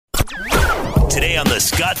Today on The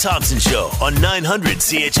Scott Thompson Show on 900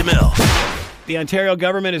 CHML. The Ontario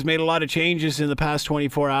government has made a lot of changes in the past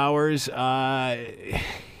 24 hours. I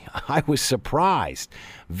was surprised,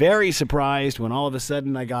 very surprised, when all of a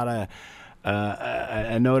sudden I got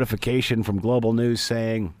a notification from Global News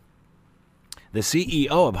saying the CEO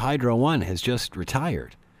of Hydro One has just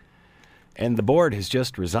retired and the board has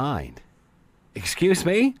just resigned. Excuse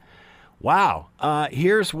me? Wow.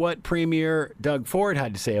 Here's what Premier Doug Ford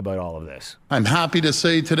had to say about all of this. I'm happy to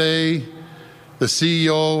say today the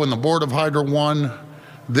CEO and the board of Hydro One,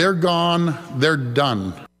 they're gone, they're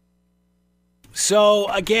done.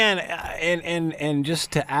 So again, and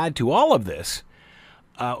just to add to all of this,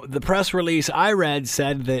 the press release I read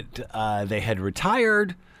said that they had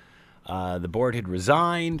retired, the board had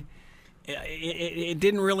resigned. It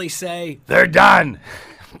didn't really say they're done,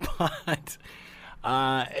 but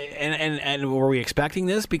and were we expecting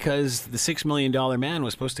this? Because the $6 million man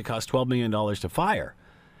was supposed to cost $12 million to fire.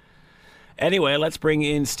 Anyway, let's bring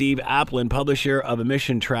in Steve Applin, publisher of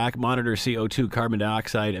Emission Track, monitor CO2 carbon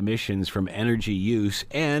dioxide emissions from energy use,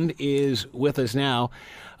 and is with us now.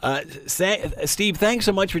 Steve, thanks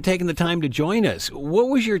so much for taking the time to join us. What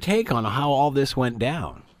was your take on how all this went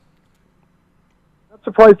down? Not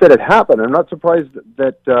surprised that it happened. I'm not surprised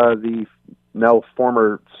that the now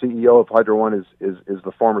former CEO of Hydro One is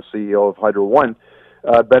the former CEO of Hydro One.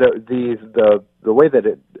 But the way that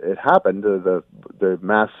it happened, the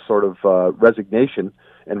mass sort of resignation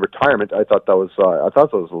and retirement, I thought that was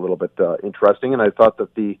a little bit interesting, and I thought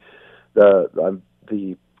that the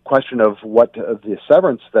question of what the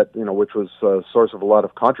severance that which was a source of a lot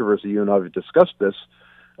of controversy. You and I have discussed this.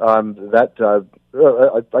 I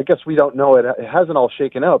guess we don't know. It hasn't all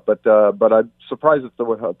shaken out, but I'm surprised at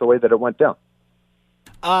the way that it went down.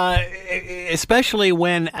 Especially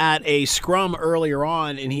when at a scrum earlier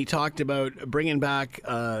on, and he talked about bringing back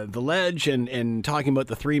the ledge and talking about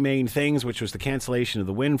the three main things, which was the cancellation of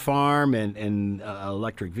the wind farm and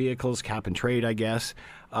electric vehicles, cap and trade, I guess.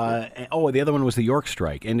 The other one was the York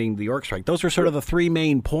strike, ending the York strike. Those were sort of the three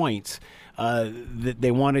main points that they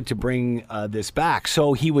wanted to bring this back.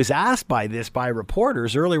 So he was asked by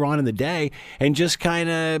reporters earlier on in the day and just kind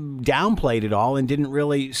of downplayed it all and didn't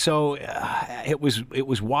really. So it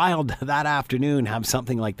was wild that afternoon have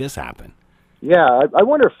something like this happen. Yeah, I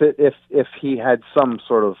wonder if he had some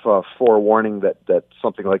sort of forewarning that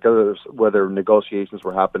something like whether negotiations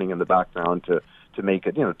were happening in the background to make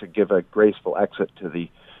it, to give a graceful exit to the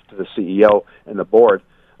CEO and the board.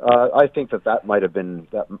 I think that might have been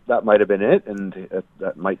it, and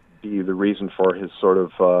that might be the reason for his sort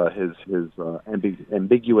of his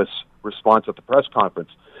ambiguous response at the press conference.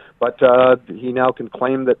 But he now can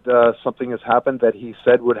claim that something has happened that he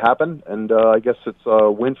said would happen, and I guess it's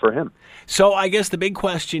a win for him. So I guess the big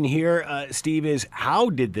question here, Steve, is how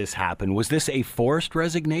did this happen? Was this a forced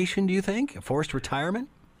resignation, do you think? A forced retirement?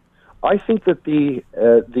 I think that the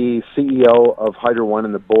CEO of Hydro One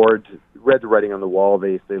and the board read the writing on the wall.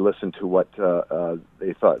 They listened to what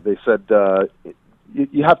they thought. They said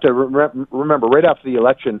you have to remember right after the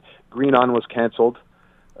election, Green On was canceled.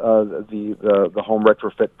 The home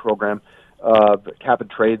retrofit program, cap and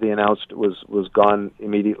trade they announced was gone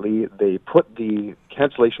immediately. They put the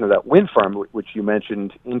cancellation of that wind farm, which you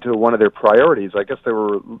mentioned, into one of their priorities. I guess they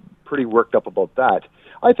were pretty worked up about that.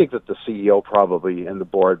 I think that the CEO probably and the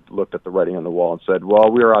board looked at the writing on the wall and said,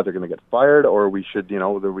 "Well, we're either going to get fired, or we should,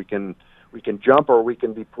 whether we can jump or we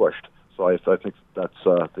can be pushed." So I think that's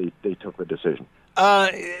they took the decision.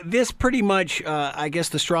 This pretty much, I guess,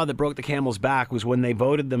 the straw that broke the camel's back was when they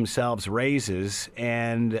voted themselves raises,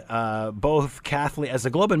 and both Kathleen, as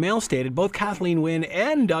the Globe and Mail stated, both Kathleen Wynne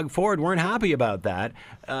and Doug Ford weren't happy about that.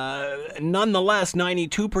 Nonetheless,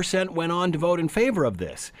 92% went on to vote in favor of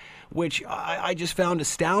this, which I just found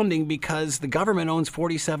astounding because the government owns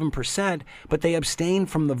 47%, but they abstained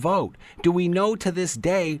from the vote. Do we know to this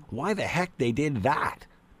day why the heck they did that?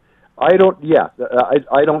 I don't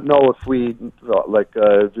know if we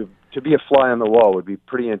to be a fly on the wall would be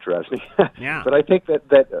pretty interesting. Yeah. But I think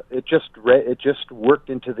that it just worked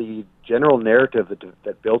into the general narrative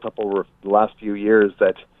that built up over the last few years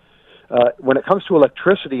that when it comes to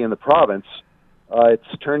electricity in the province, it's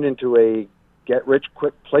turned into a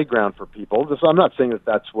get-rich-quick playground for people. I'm not saying that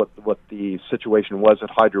that's what the situation was at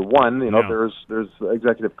Hydro One. There's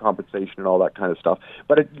executive compensation and all that kind of stuff.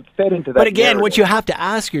 But it fed into that. But again, narrative. what you have to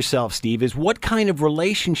ask yourself, Steve, is what kind of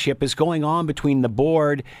relationship is going on between the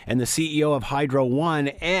board and the CEO of Hydro One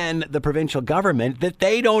and the provincial government that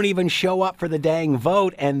they don't even show up for the dang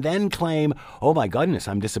vote and then claim, "Oh my goodness,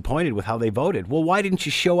 I'm disappointed with how they voted." Well, why didn't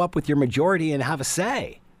you show up with your majority and have a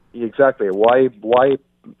say? Exactly. Why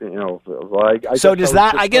Well, so does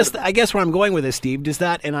that? I guess where I'm going with this, Steve, does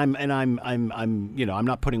that? And I'm I'm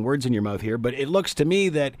not putting words in your mouth here, but it looks to me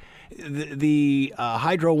that the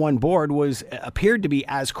Hydro One board appeared to be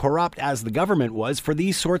as corrupt as the government was for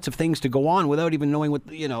these sorts of things to go on without even knowing what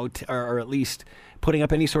or at least putting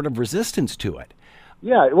up any sort of resistance to it.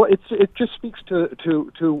 Yeah, well, it just speaks to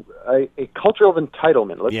a culture of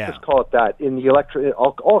entitlement. Let's just call it that in the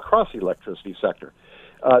all across the electricity sector.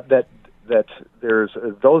 That there's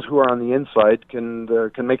those who are on the inside can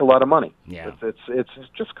make a lot of money. Yeah, it's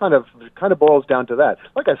just kind of boils down to that.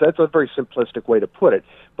 Like I said, it's a very simplistic way to put it.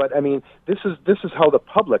 But I mean, this is how the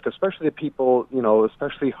public, especially the people,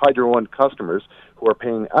 especially Hydro One customers who are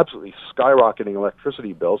paying absolutely skyrocketing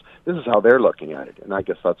electricity bills. This is how they're looking at it, and I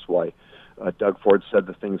guess that's why Doug Ford said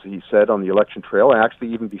the things that he said on the election trail, and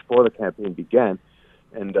actually even before the campaign began.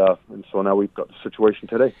 And so now we've got the situation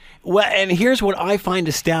today. Well, and here's what I find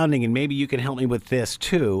astounding, and maybe you can help me with this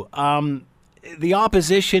too. The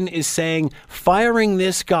opposition is saying firing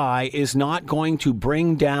this guy is not going to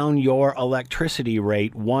bring down your electricity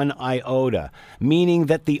rate one iota, meaning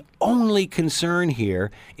that the only concern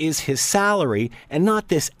here is his salary and not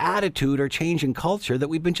this attitude or change in culture that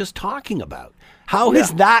we've been just talking about. How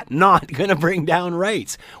is that not going to bring down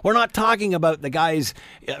rates? We're not talking about the guy's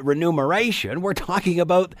remuneration. We're talking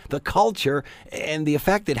about the culture and the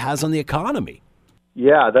effect it has on the economy.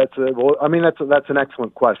 Yeah, that's an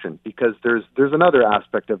excellent question, because there's another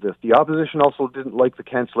aspect of this. The opposition also didn't like the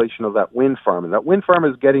cancellation of that wind farm, and that wind farm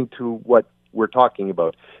is getting to what we're talking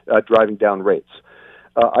about, driving down rates.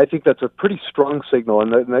 I think that's a pretty strong signal,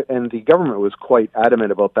 and the government was quite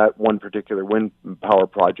adamant about that one particular wind power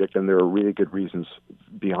project, and there are really good reasons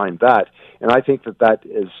behind that. And I think that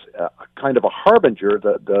is kind of a harbinger,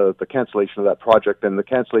 the cancellation of that project and the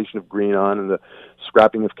cancellation of Green On and the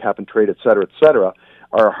scrapping of cap and trade, et cetera,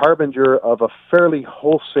 are a harbinger of a fairly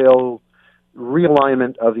wholesale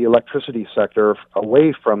realignment of the electricity sector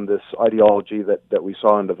away from this ideology that we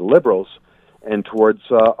saw under the Liberals, and towards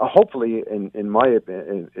hopefully, in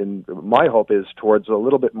my hope is towards a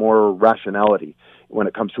little bit more rationality when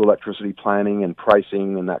it comes to electricity planning and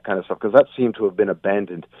pricing and that kind of stuff, because that seemed to have been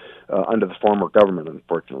abandoned under the former government,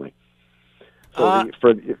 unfortunately. So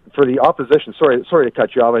for the opposition, sorry to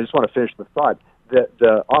cut you off. I just want to finish the thought.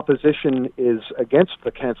 The opposition is against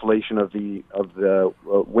the cancellation of the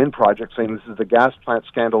wind project, saying this is the gas plant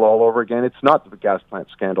scandal all over again. It's not the gas plant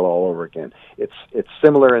scandal all over again. It's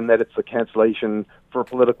similar in that it's the cancellation for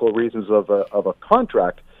political reasons of a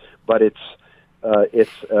contract, but it's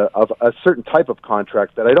of a certain type of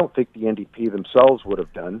contract that I don't think the NDP themselves would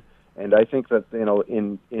have done. And I think that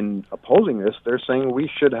in opposing this, they're saying we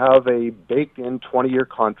should have a baked-in 20-year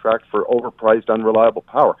contract for overpriced, unreliable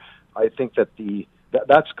power. I think that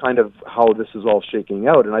that's kind of how this is all shaking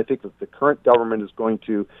out, and I think that the current government is going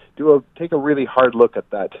to take a really hard look at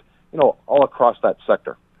that, all across that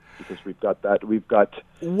sector, because we've got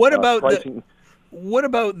what about pricing. What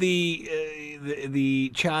about the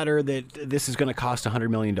chatter that this is going to cost $100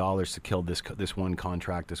 million to kill this one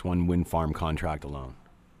contract, this one wind farm contract alone?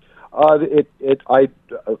 It's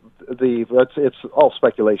all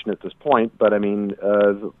speculation at this point, but I mean,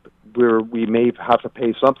 we may have to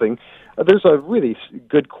pay something. There's a really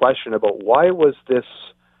good question about why was this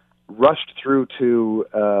rushed through to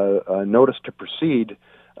a notice to proceed,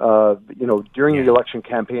 during the election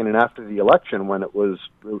campaign and after the election, when it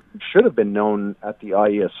should have been known at the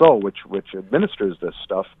IESO, which administers this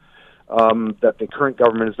stuff, that the current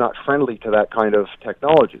government is not friendly to that kind of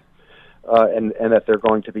technology. And that they're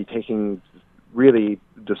going to be taking really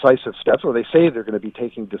decisive steps, or they say they're going to be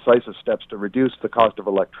taking decisive steps to reduce the cost of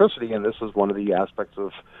electricity, and this is one of the aspects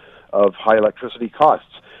of high electricity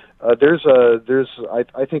costs. I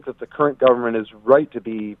think that the current government is right to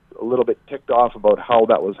be a little bit ticked off about how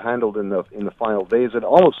that was handled in the final days. It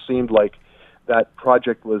almost seemed like that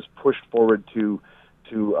project was pushed forward to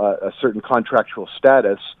a certain contractual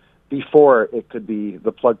status before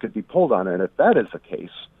the plug could be pulled on it. And if that is the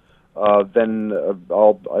case, then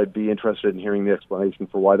I'd be interested in hearing the explanation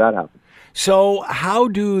for why that happened. So how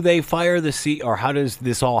do they fire the CEO, or how does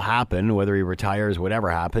this all happen, whether he retires, whatever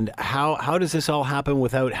happened, how does this all happen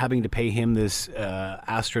without having to pay him this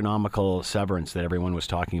astronomical severance that everyone was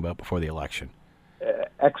talking about before the election?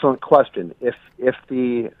 Excellent question. If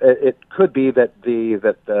it could be that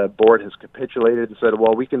the board has capitulated and said,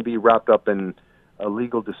 well, we can be wrapped up in a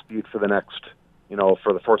legal dispute for the next,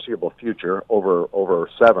 for the foreseeable future over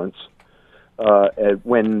severance,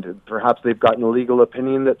 when perhaps they've gotten a legal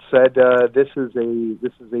opinion that said this is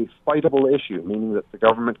a fightable issue, meaning that the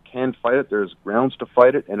government can fight it. There's grounds to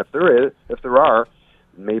fight it, and if there are,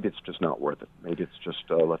 maybe it's just not worth it. Maybe it's just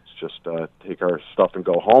let's just take our stuff and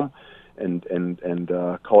go home, and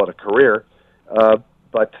call it a career.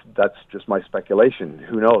 But that's just my speculation.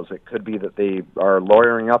 Who knows? It could be that they are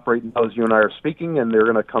lawyering up right now as you and I are speaking, and they're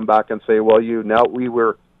going to come back and say, "Well, we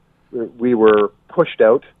were pushed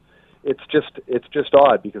out." It's just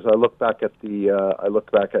odd, because I look back at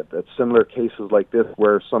similar cases like this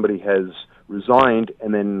where somebody has resigned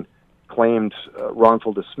and then claimed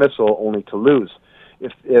wrongful dismissal only to lose.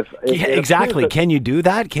 Exactly. Can you do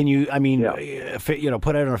that? Can you? I mean, Yeah.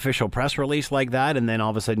 Put out an official press release like that, and then all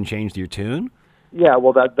of a sudden change your tune? Yeah,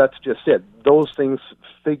 well, that's just it. Those things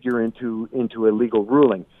figure into a legal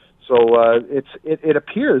ruling. So it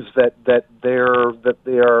appears that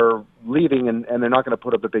they are leaving, and they're not going to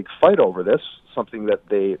put up a big fight over this. Something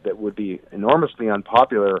that would be enormously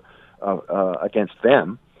unpopular against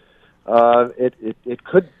them. It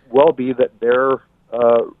could well be that their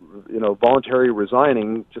voluntary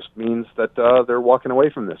resigning just means that they're walking away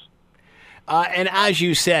from this. And as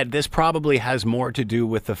you said, this probably has more to do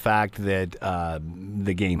with the fact that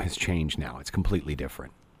the game has changed now. It's completely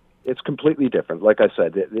different. It's completely different. Like I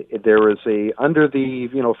said, there is for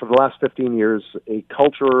the last 15 years, a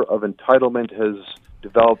culture of entitlement has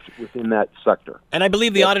developed within that sector. And I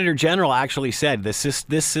believe the Auditor General actually said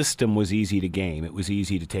this system was easy to game. It was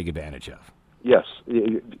easy to take advantage of. Yes.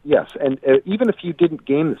 And even if you didn't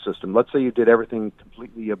game the system, let's say you did everything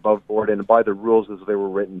completely above board and by the rules as they were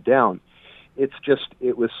written down, it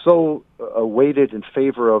was so weighted in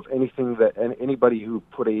favor of anything that anybody who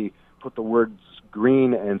put the words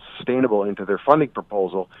green and sustainable into their funding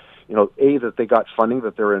proposal, that they got funding,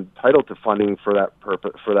 that they're entitled to funding for that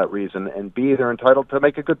purpose, for that reason, and B, they're entitled to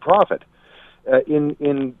make a good profit.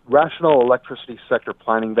 In rational electricity sector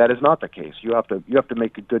planning, that is not the case. You have to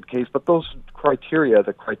make a good case, but those criteria,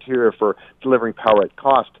 the criteria for delivering power at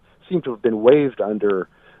cost, seem to have been waived under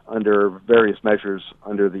various measures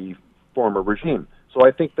under the former regime. So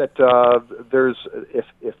I think that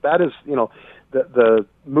if that is the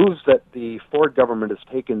moves that the Ford government has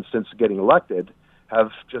taken since getting elected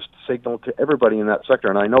have just signaled to everybody in that sector,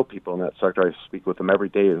 and I know people in that sector. I speak with them every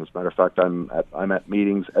day. As a matter of fact, I'm at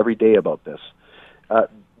meetings every day about this.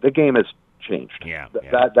 The game has changed.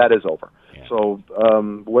 That is over. Yeah. So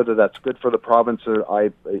whether that's good for the province, or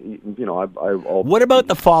what about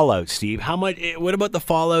the fallout, Steve? What about the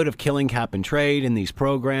fallout of killing cap and trade in these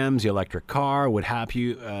programs, the electric car, what have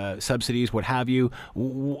you, subsidies, what have you?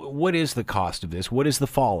 What is the cost of this? What is the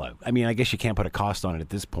fallout? I mean, I guess you can't put a cost on it at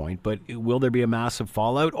this point, but will there be a massive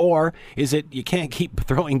fallout, or is it you can't keep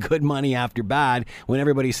throwing good money after bad when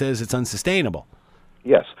everybody says it's unsustainable?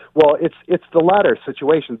 Yes. Well, it's the latter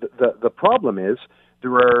situation. The problem is there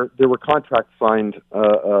were contracts signed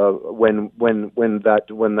when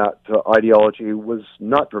that ideology was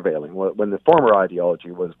not prevailing, when the former ideology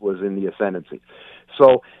was in the ascendancy.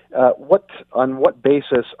 So, on what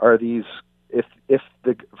basis are these? If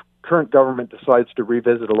the current government decides to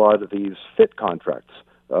revisit a lot of these FIT contracts,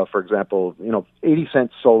 for example, 80-cent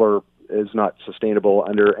solar is not sustainable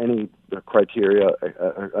under any criterion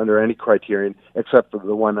except for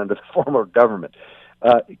the one under the former government.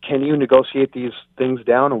 Can you negotiate these things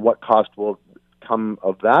down, and what cost will come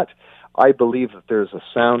of that? I believe that there's a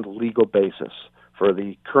sound legal basis for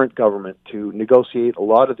the current government to negotiate a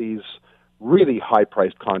lot of these really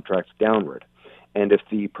high-priced contracts downward. And if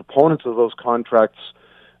the proponents of those contracts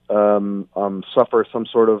suffer some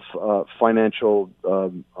sort of financial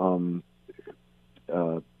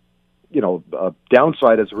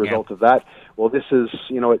downside as a result of that, well, this is,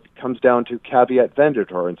 it comes down to caveat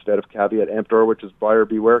venditor instead of caveat emptor, which is buyer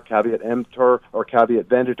beware, caveat emptor or caveat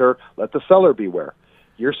venditor, let the seller beware.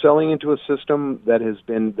 You're selling into a system that is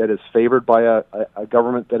favored by a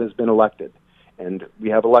government that has been elected. And we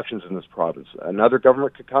have elections in this province. Another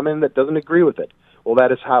government could come in that doesn't agree with it. Well,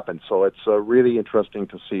 that has happened. So it's really interesting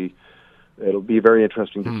to see. It'll be very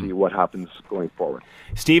interesting to see what happens going forward.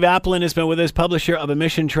 Steve Applin has been with us, publisher of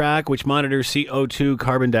Emission Track, which monitors CO2,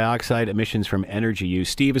 carbon dioxide emissions from energy use.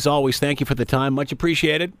 Steve, as always, thank you for the time. Much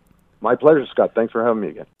appreciated. My pleasure, Scott. Thanks for having me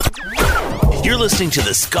again. You're listening to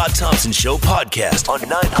the Scott Thompson Show podcast on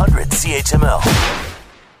 900 CHML.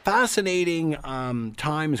 Fascinating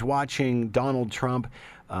times watching Donald Trump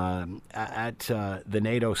at the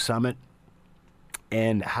NATO summit,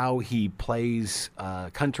 and how he plays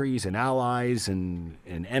countries and allies and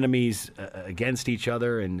enemies against each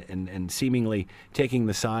other, and seemingly taking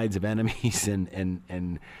the sides of enemies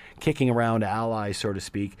and kicking around allies, so to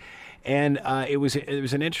speak. And it was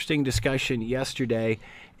an interesting discussion yesterday,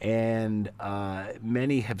 and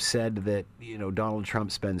many have said that Donald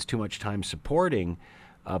Trump spends too much time supporting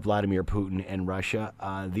Vladimir Putin and Russia.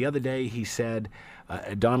 The other day he said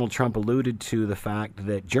Donald Trump alluded to the fact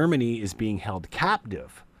that Germany is being held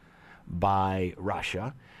captive by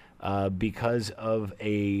Russia because of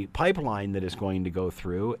a pipeline that is going to go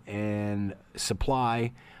through and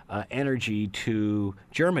supply energy to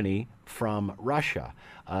Germany from Russia.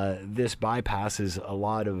 This bypasses a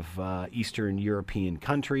lot of Eastern European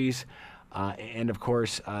countries. And of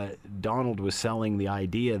course, Donald was selling the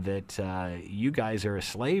idea that you guys are a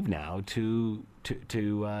slave now to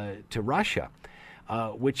Russia,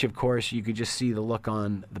 which of course you could just see the look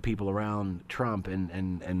on the people around Trump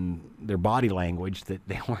and their body language that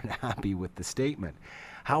they weren't happy with the statement.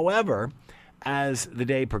 However, as the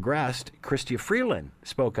day progressed, Chrystia Freeland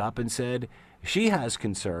spoke up and said she has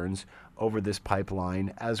concerns over this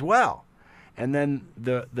pipeline as well. And then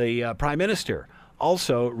the Prime Minister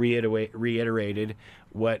also reiterated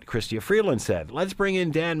what Chrystia Freeland said. Let's bring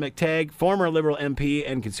in Dan McTagg, former Liberal MP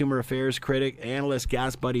and consumer affairs critic, analyst,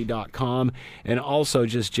 GasBuddy.com, and also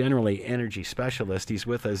just generally energy specialist. He's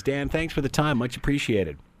with us. Dan, thanks for the time. Much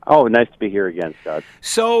appreciated. Oh, nice to be here again, Scott.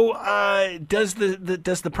 So does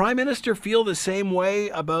the Prime Minister feel the same way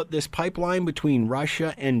about this pipeline between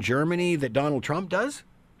Russia and Germany that Donald Trump does?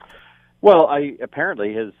 Well,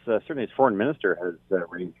 apparently certainly his foreign minister has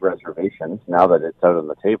raised reservations now that it's out on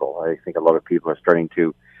the table. I think a lot of people are starting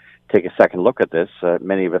to take a second look at this.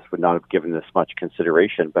 Many of us would not have given this much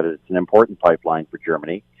consideration, but it's an important pipeline for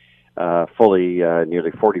Germany.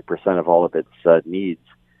 Nearly 40% of all of its needs,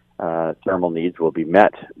 thermal needs, will be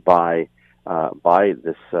met by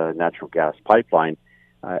this natural gas pipeline.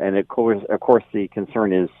 And of course, the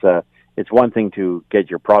concern is it's one thing to get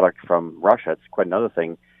your product from Russia. It's quite another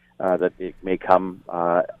thing that it may come,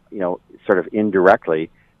 sort of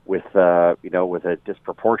indirectly with a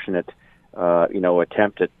disproportionate,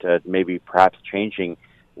 attempt at maybe perhaps changing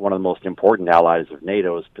one of the most important allies of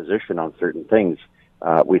NATO's position on certain things.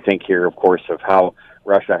 We think here, of course, of how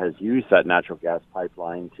Russia has used that natural gas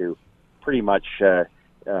pipeline to pretty much,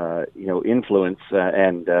 influence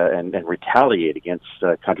and retaliate against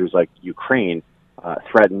countries like Ukraine,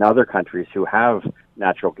 threaten other countries who have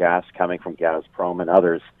natural gas coming from Gazprom and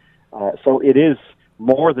others. So it is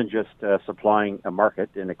more than just supplying a market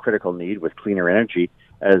in a critical need with cleaner energy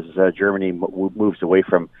as Germany moves away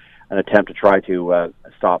from an attempt to try to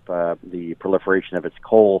stop the proliferation of its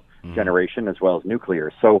coal generation as well as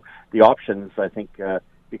nuclear. So the options, I think,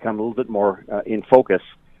 become a little bit more in focus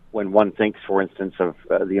when one thinks, for instance, of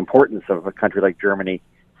the importance of a country like Germany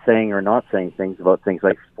saying or not saying things about things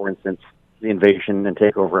like, for instance, the invasion and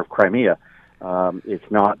takeover of Crimea. It's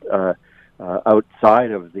not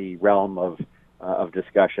outside of the realm of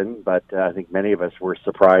discussion, but I think many of us were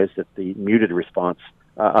surprised at the muted response,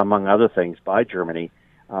 among other things, by Germany.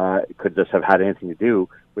 Could this have had anything to do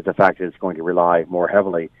with the fact that it's going to rely more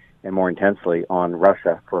heavily and more intensely on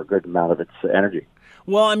Russia for a good amount of its energy?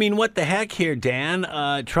 Well, I mean, what the heck here,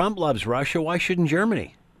 Dan? Trump loves Russia. Why shouldn't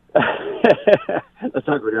Germany? Let's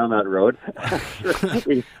not go down that road.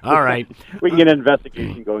 All right. We can get an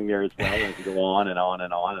investigation going there as well, and we can go on and on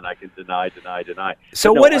and on, and I can deny.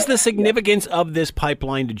 So what is the significance of this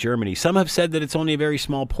pipeline to Germany? Some have said that it's only a very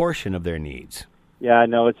small portion of their needs. Yeah,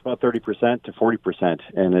 no, it's about 30% to 40%.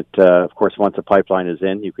 And it, of course, once a pipeline is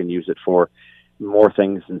in, you can use it for more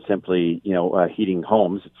things than simply, heating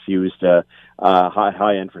homes. It's used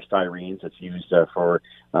high end for styrenes. It's used for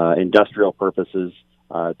industrial purposes.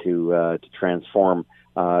 To transform,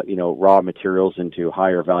 raw materials into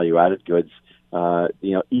higher value-added goods,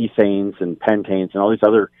 ethanes and pentanes and all these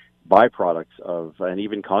other byproducts and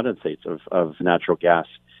even condensates of natural gas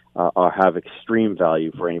have extreme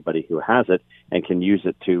value for anybody who has it and can use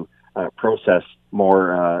it to process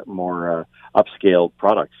more upscale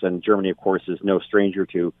products. And Germany, of course, is no stranger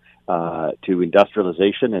to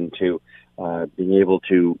industrialization and to being able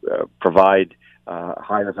to provide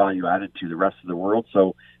higher value added to the rest of the world.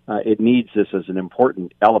 So it needs this as an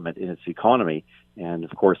important element in its economy. And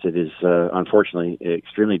of course, it is unfortunately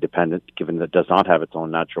extremely dependent, given that it does not have its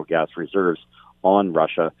own natural gas reserves, on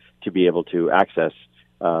Russia to be able to access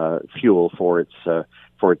fuel for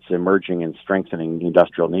its emerging and strengthening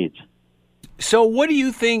industrial needs. So what do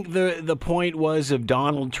you think the point was of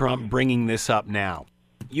Donald Trump bringing this up now?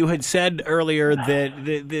 You had said earlier that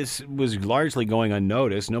this was largely going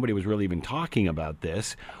unnoticed. Nobody was really even talking about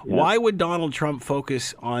this. Yeah. Why would Donald Trump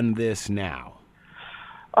focus on this now?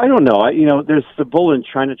 I don't know. There's the bull in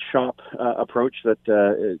China shop approach that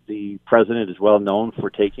the president is well known for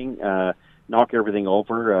taking. Knock everything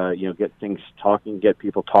over, get things talking, get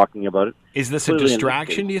people talking about it. Is this a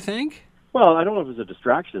distraction, do you think? Well, I don't know if it was a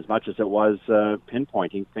distraction as much as it was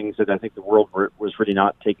pinpointing things that I think the world was really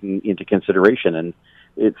not taking into consideration. And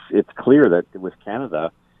it's clear that with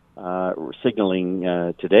Canada signaling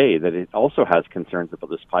today that it also has concerns about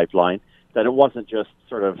this pipeline, that it wasn't just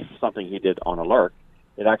sort of something he did on a lark.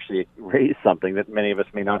 It actually raised something that many of us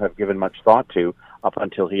may not have given much thought to up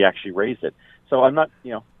until he actually raised it. So I'm not,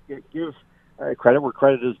 give credit where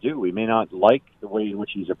credit is due. We may not like the way in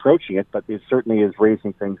which he's approaching it, but it certainly is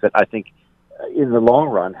raising things that I think in the long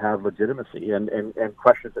run have legitimacy and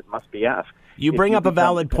questions that must be asked. You bring up a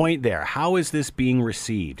valid point there. How is this being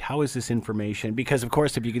received? How is this information? Because, of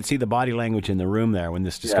course, if you can see the body language in the room there when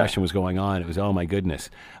this discussion was going on, it was, oh, my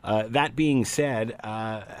goodness. That being said,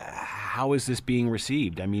 how is this being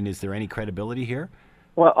received? I mean, is there any credibility here?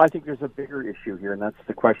 Well, I think there's a bigger issue here, and that's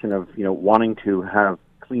the question of, wanting to have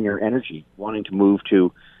cleaner energy, wanting to move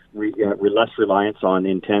to less reliance on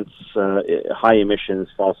intense, high emissions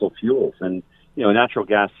fossil fuels. And, natural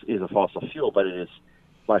gas is a fossil fuel, but it is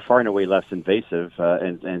by far and away less invasive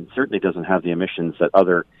and certainly doesn't have the emissions that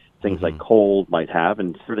other things like coal might have,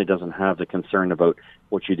 and certainly doesn't have the concern about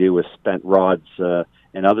what you do with spent rods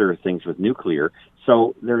and other things with nuclear.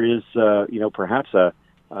 So there is, perhaps a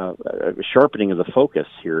sharpening of the focus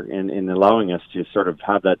here in allowing us to sort of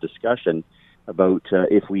have that discussion about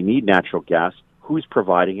if we need natural gas, who's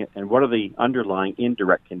providing it, and what are the underlying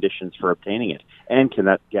indirect conditions for obtaining it, and can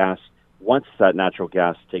that gas, once that natural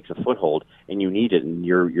gas takes a foothold and you need it and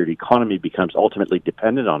your economy becomes ultimately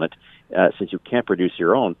dependent on it, since you can't produce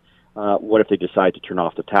your own, what if they decide to turn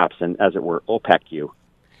off the taps and, as it were, OPEC you?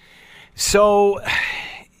 So,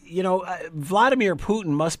 Vladimir Putin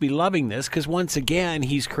must be loving this because once again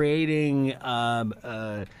he's creating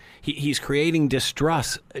he's creating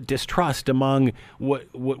distrust among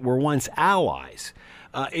what were once allies.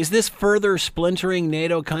 Is this further splintering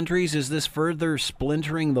NATO countries? Is this further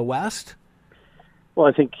splintering the West? Well,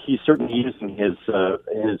 I think he's certainly using his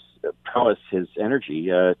prowess, his energy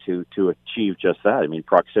to achieve just that. I mean,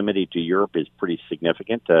 proximity to Europe is pretty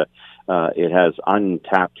significant. It has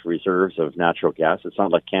untapped reserves of natural gas. It's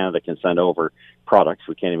not like Canada can send over products.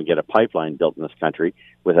 We can't even get a pipeline built in this country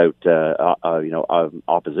without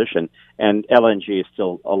opposition. And LNG is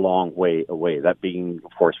still a long way away. That being,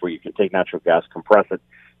 of course, where you can take natural gas, compress it,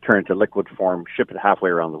 turn it to liquid form, ship it halfway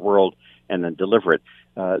around the world, and then deliver it.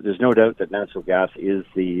 There's no doubt that natural gas is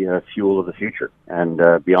the fuel of the future.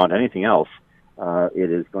 And beyond anything else,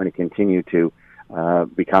 it is going to continue to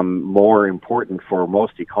become more important for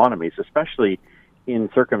most economies, especially in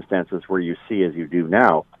circumstances where you see, as you do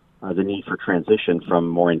now, the need for transition from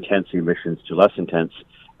more intense emissions to less intense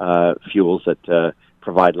fuels that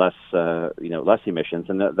provide less emissions.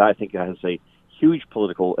 And that I think has a huge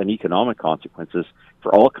political and economic consequences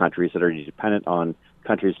for all countries that are dependent on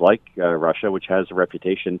countries like Russia, which has a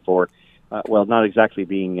reputation for, not exactly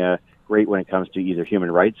being great when it comes to either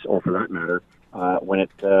human rights or, for that matter, when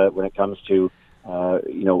it comes to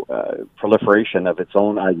proliferation of its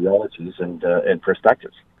own ideologies and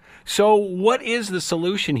perspectives. So what is the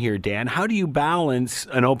solution here, Dan? How do you balance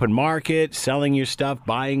an open market, selling your stuff,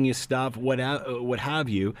 buying your stuff, what have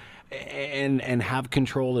you, and have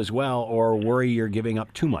control as well, or worry you're giving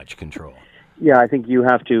up too much control? Yeah, I think you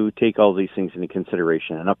have to take all these things into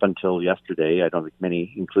consideration. And up until yesterday, I don't think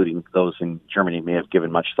many, including those in Germany, may have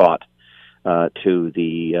given much thought to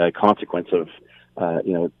the consequence of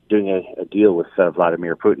doing a deal with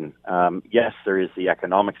Vladimir Putin. Yes, there is the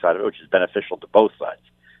economic side of it, which is beneficial to both sides.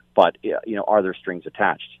 But, are there strings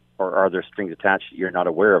attached? Or are there strings attached that you're not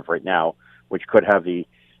aware of right now, which could have the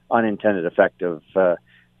unintended effect of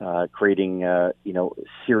creating,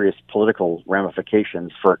 serious political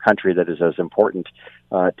ramifications for a country that is as important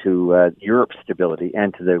to Europe's stability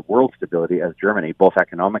and to the world's stability as Germany, both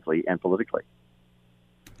economically and politically.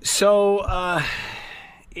 So,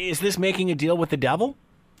 is this making a deal with the devil?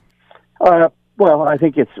 Well, I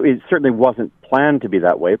think it certainly wasn't planned to be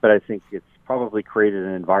that way, but I think it's probably created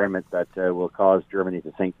an environment that will cause Germany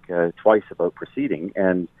to think twice about proceeding.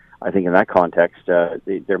 And I think in that context,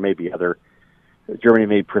 there may be Germany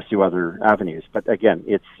may pursue other avenues. But again,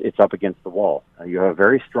 it's up against the wall. You have a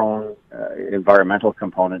very strong environmental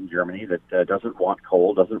component in Germany that doesn't want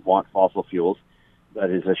coal, doesn't want fossil fuels, that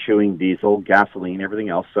is eschewing diesel, gasoline, everything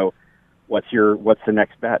else. So what's the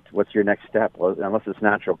next bet? What's your next step? Well, unless it's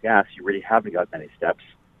natural gas, you really haven't got many steps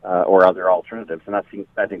or other alternatives. And I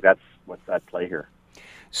think that's what's at play here.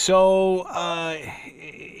 So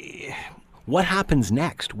what happens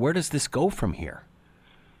next? Where does this go from here?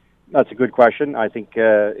 That's a good question. I think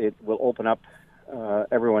it will open up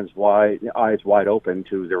everyone's eyes wide open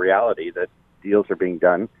to the reality that deals are being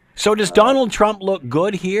done. So does Donald Trump look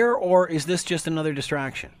good here, or is this just another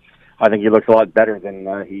distraction? I think he looks a lot better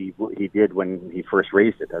than he did when he first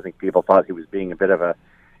raised it. I think people thought he was being a bit of a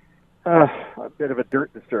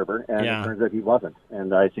dirt disturber, and it turns out he wasn't.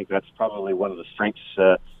 And I think that's probably one of the strengths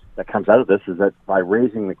that comes out of this, is that by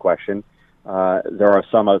raising the question, there are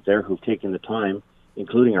some out there who've taken the time,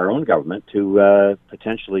 including our own government, to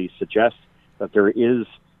potentially suggest that there is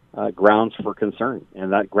grounds for concern,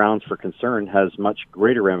 and that grounds for concern has much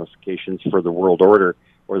greater ramifications for the world order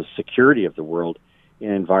or the security of the world in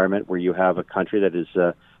an environment where you have a country that is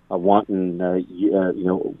a wanton,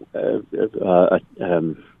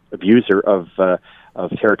 abuser of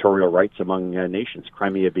territorial rights among nations.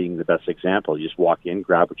 Crimea being the best example. You just walk in,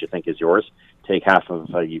 grab what you think is yours, take half of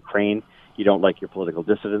Ukraine. You don't like your political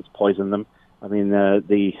dissidents, poison them. I mean,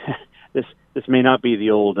 this may not be the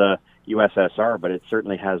old USSR, but it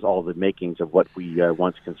certainly has all the makings of what we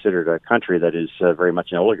once considered a country that is very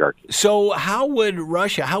much an oligarchy. So how would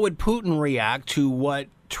Putin react to what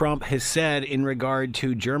Trump has said in regard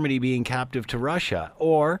to Germany being captive to Russia?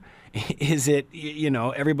 Or is it,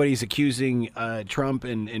 everybody's accusing Trump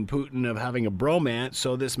and Putin of having a bromance,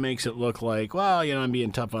 so this makes it look like, well, I'm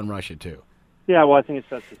being tough on Russia too? Yeah, well, I think it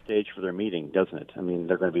sets the stage for their meeting, doesn't it? I mean,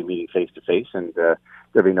 they're going to be meeting face-to-face, and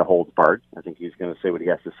there'll be no holds barred. I think he's going to say what he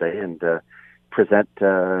has to say and present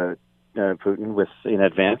Putin in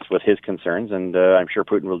advance with his concerns, and I'm sure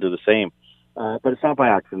Putin will do the same. But it's not by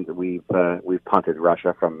accident that we've punted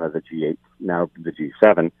Russia from the G8, now the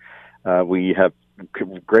G7. We have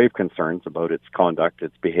grave concerns about its conduct,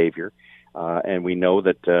 its behavior, and we know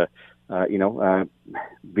that,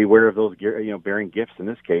 beware of those, bearing gifts in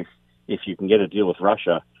this case. If you can get a deal with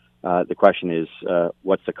Russia, the question is,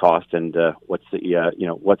 what's the cost, and what's the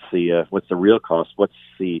real cost? What's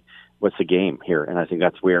the game here? And I think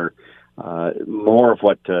that's where more of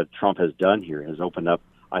what Trump has done here has opened up,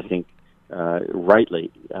 I think,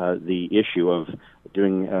 rightly, the issue of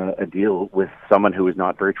doing a deal with someone who is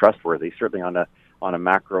not very trustworthy, certainly on a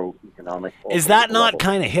macroeconomic. Is that not level.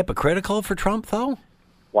 kind of hypocritical for Trump, though?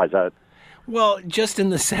 Why is that? Well, just in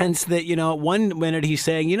the sense that, one minute he's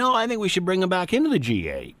saying, I think we should bring him back into the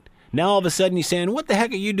G8. Now all of a sudden he's saying, what the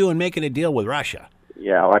heck are you doing making a deal with Russia?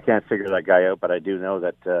 Yeah, well, I can't figure that guy out, but I do know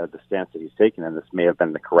that the stance that he's taken in this may have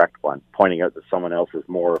been the correct one, pointing out that someone else is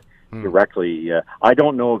more directly. I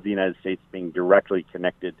don't know of the United States being directly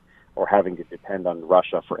connected or having to depend on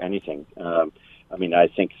Russia for anything. I mean, I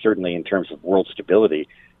think certainly in terms of world stability,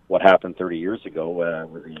 what happened 30 years ago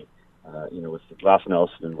with the with the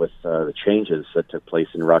glasnost and with the changes that took place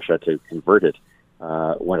in Russia to convert it,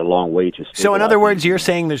 went a long way to. So, in other words, you're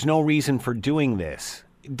saying there's no reason for doing this.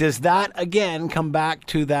 Does that again come back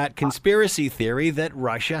to that conspiracy theory that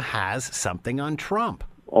Russia has something on Trump?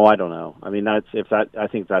 Oh, I don't know. I mean, I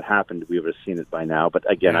think that happened, we would have seen it by now. But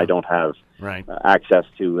again, I don't have access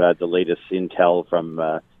to the latest intel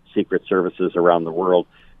from secret services around the world.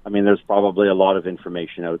 I mean, there's probably a lot of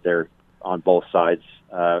information out there on both sides,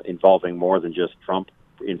 involving more than just Trump,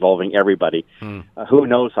 involving everybody. Who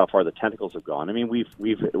knows how far the tentacles have gone? I mean,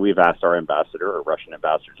 we've asked our ambassador, or Russian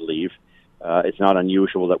ambassador, to leave. It's not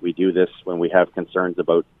unusual that we do this when we have concerns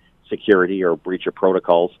about security or breach of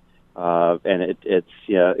protocols, and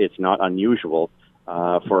it's not unusual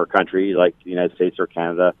for a country like the United States or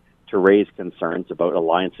Canada to raise concerns about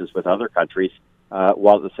alliances with other countries,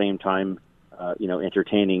 while at the same time,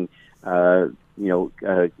 entertaining.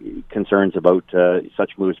 Concerns about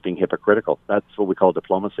such moves being hypocritical. That's what we call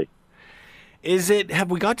diplomacy. Have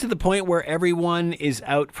we got to the point where everyone is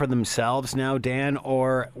out for themselves now, Dan,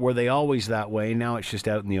 or were they always that way? Now it's just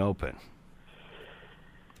out in the open?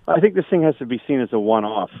 I think this thing has to be seen as a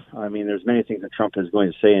one-off. I mean, there's many things that Trump is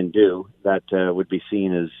going to say and do that would be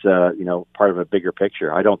seen as, part of a bigger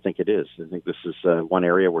picture. I don't think it is. I think this is one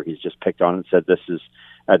area where he's just picked on and said this is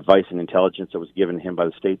advice and intelligence that was given him by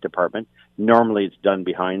the State Department. Normally it's done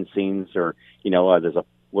behind scenes, or, there's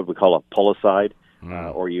what we call a pull-aside,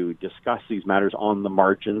 or you discuss these matters on the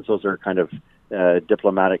margins. Those are kind of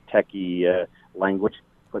diplomatic, techie language.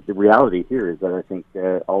 But the reality here is that I think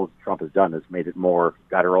all Trump has done is made it more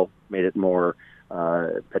guttural, made it more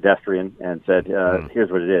pedestrian, and said, here's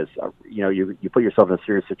what it is. You put yourself in a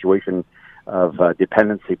serious situation of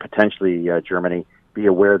dependency, potentially Germany. Be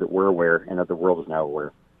aware that we're aware and that the world is now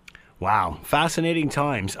aware. Wow. Fascinating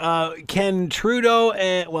times. Can Trudeau,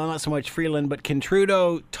 not so much Freeland, but can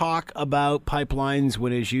Trudeau talk about pipelines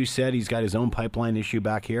when, as you said, he's got his own pipeline issue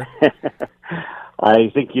back here?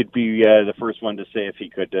 I think you'd be the first one to say if he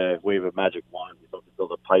could wave a magic wand, he'd love to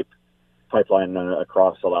build a pipeline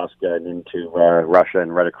across Alaska and into Russia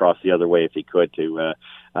and right across the other way if he could, to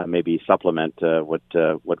maybe supplement what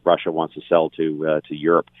Russia wants to sell to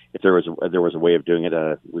Europe. If there was a way of doing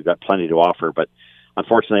it, we've got plenty to offer. But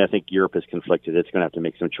unfortunately, I think Europe is conflicted. It's going to have to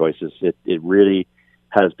make some choices. It really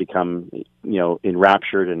has become,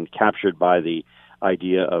 enraptured and captured by the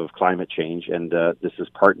idea of climate change, and this is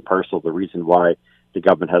part and parcel of the reason why the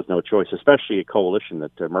government has no choice, especially a coalition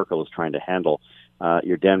that Merkel is trying to handle.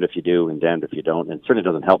 You're damned if you do and damned if you don't, and it certainly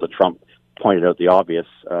doesn't help that Trump pointed out the obvious,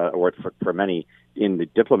 or for many in the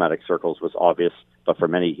diplomatic circles was obvious, but for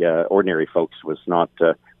many ordinary folks was not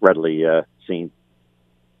readily seen.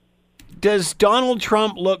 Does Donald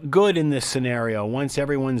Trump look good in this scenario once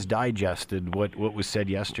everyone's digested what was said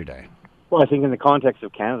yesterday? Well, I think in the context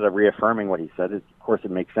of Canada reaffirming what he said, of course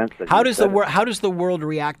it makes sense. How does the world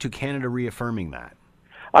react to Canada reaffirming that?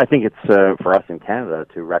 I think it's for us in Canada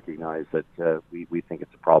to recognize that we think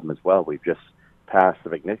it's a problem as well. We've just passed the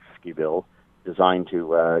Magnitsky Bill, designed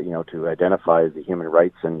to identify the human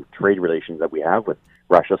rights and trade relations that we have with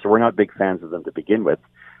Russia. So we're not big fans of them to begin with.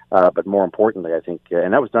 But more importantly, I think,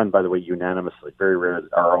 and that was done, by the way, unanimously. Very rare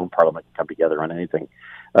that our own parliament can come together on anything.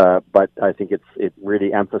 But I think it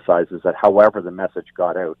really emphasizes that however the message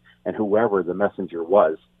got out and whoever the messenger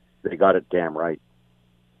was, they got it damn right.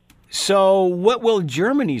 So what will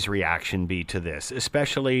Germany's reaction be to this,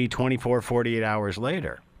 especially 24, 48 hours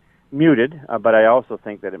later? Muted, but I also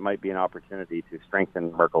think that it might be an opportunity to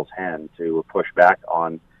strengthen Merkel's hand to push back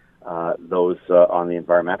on those on the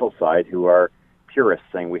environmental side who are purists,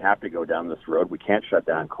 saying we have to go down this road. We can't shut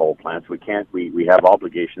down coal plants. We can't. We have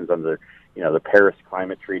obligations under the Paris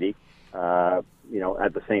Climate Treaty. At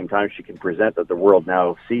the same time, she can present that the world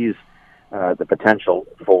now sees the potential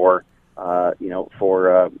for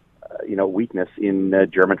weakness in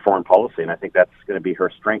German foreign policy, and I think that's going to be her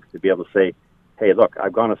strength to be able to say, "Hey, look,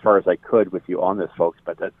 I've gone as far as I could with you on this, folks,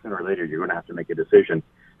 but that sooner or later you're going to have to make a decision.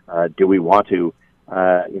 Do we want to,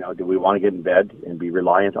 do we want to get in bed and be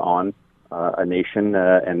reliant on a nation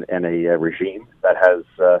and a regime that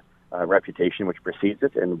has a reputation which precedes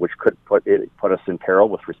it and which could put us in peril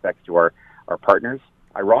with respect to our partners?"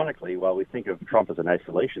 Ironically, while we think of Trump as an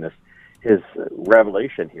isolationist, his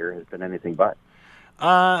revelation here has been anything but.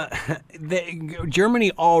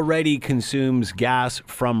 Germany already consumes gas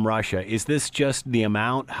from Russia. Is this just the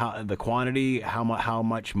amount, the quantity, how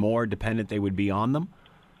much more dependent they would be on them?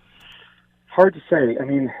 Hard to say. I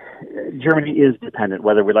mean, Germany is dependent,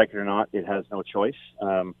 whether we like it or not. It has no choice.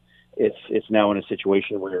 It's now in a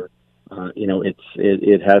situation where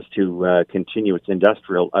it has to continue its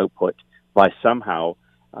industrial output by somehow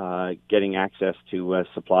getting access to a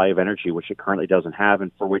supply of energy, which it currently doesn't have,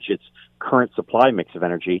 and for which its current supply mix of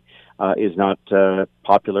energy is not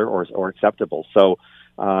popular or acceptable. So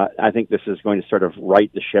I think this is going to sort of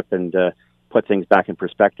right the ship and put things back in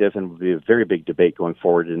perspective, and will be a very big debate going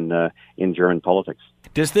forward in German politics.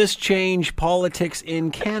 Does this change politics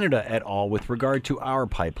in Canada at all with regard to our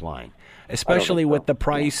pipeline, especially with the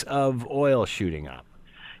price of oil shooting up?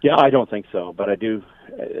 Yeah, I don't think so, but I do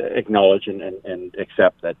acknowledge and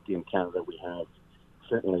accept that in Canada we have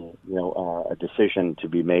certainly a decision to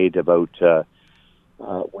be made about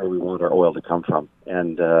where we want our oil to come from.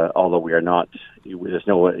 And although we are not, there's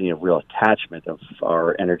no real attachment of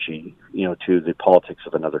our energy to the politics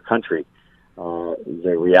of another country.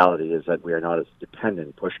 The reality is that we are not as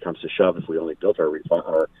dependent. Push comes to shove, if we only built our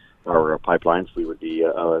pipelines, we would be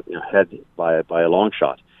ahead by a long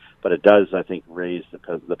shot. But it does, I think, raise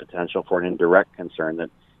the potential for an indirect concern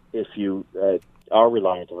that if you are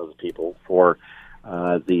reliant on other people for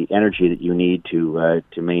the energy that you need to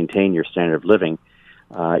maintain your standard of living,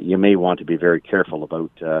 you may want to be very careful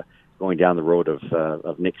about going down the road of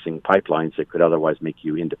nixing pipelines that could otherwise make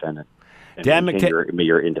you independent. Dan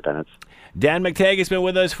your independence. Dan McTeague has been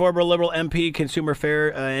with us, former Liberal MP, consumer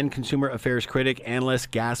affairs critic,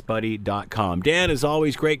 analyst, GasBuddy.com. Dan, as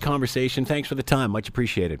always, great conversation. Thanks for the time. Much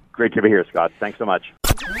appreciated. Great to be here, Scott. Thanks so much.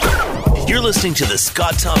 You're listening to the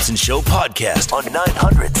Scott Thompson Show podcast on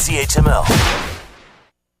 900 CHML.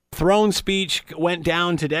 Throne speech went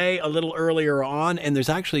down today a little earlier on, and there's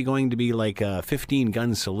actually going to be like a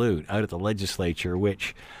 15-gun salute out at the legislature,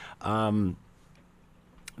 which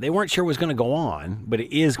they weren't sure was going to go on, but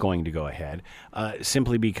it is going to go ahead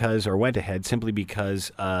simply because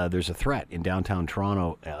there's a threat in downtown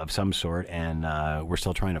Toronto of some sort, and we're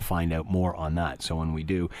still trying to find out more on that. So when we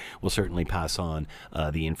do, we'll certainly pass on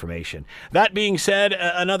the information. That being said,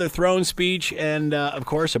 another throne speech and, of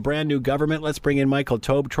course, a brand new government. Let's bring in Michael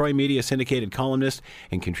Taube, Troy Media syndicated columnist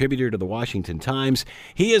and contributor to the Washington Times.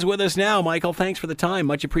 He is with us now. Michael, thanks for the time.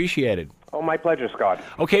 Much appreciated. Oh, my pleasure, Scott.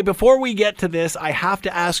 Okay, before we get to this, I have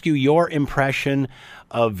to ask you your impression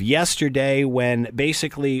of yesterday when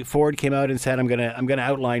basically Ford came out and said, I'm gonna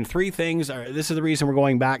outline three things. This is the reason we're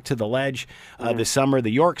going back to the ledge this summer, the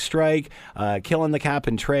York strike, killing the cap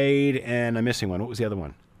and trade, and I'm missing one. What was the other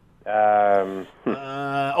one? The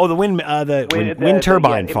wind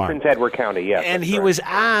turbine farm. Prince Edward County, yes. And he was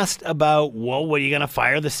asked about, well, what are you going to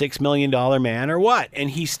fire the $6 million man or what?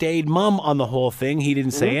 And he stayed mum on the whole thing. He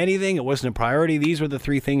didn't say anything. It wasn't a priority. These were the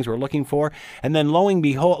three things we're looking for. And then lo and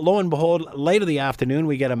behold, late in the afternoon,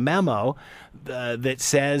 we get a memo that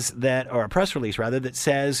says that, or a press release rather, that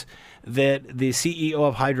says that the CEO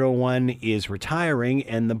of Hydro One is retiring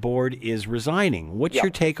and the board is resigning. What's your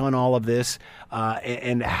take on all of this?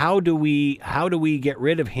 And how do we get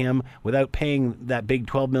rid of him without paying that big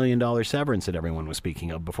 $12 million severance that everyone was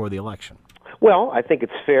speaking of before the election? Well, I think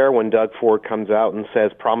it's fair when Doug Ford comes out and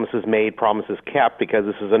says promises made, promises kept, because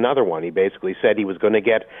this is another one. He basically said he was going to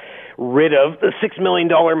get rid of the $6 million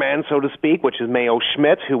man, so to speak, which is Mayo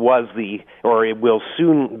Schmidt, who was it will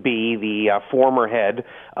soon be the former head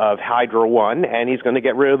of Hydro One, and he's going to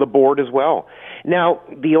get rid of the board as well. Now,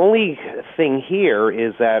 the only thing here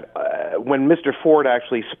is that when Mr. Ford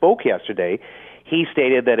actually spoke yesterday, he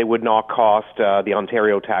stated that it would not cost the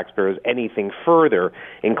Ontario taxpayers anything further,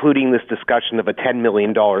 including this discussion of a $10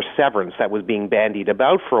 million severance that was being bandied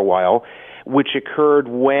about for a while, which occurred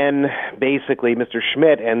when basically Mr.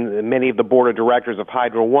 Schmidt and many of the board of directors of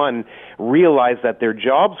Hydro One realized that their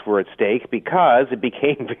jobs were at stake because it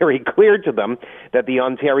became very clear to them that the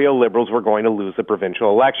Ontario Liberals were going to lose the provincial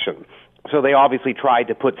election. So they obviously tried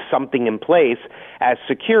to put something in place as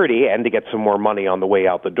security and to get some more money on the way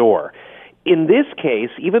out the door. In this case,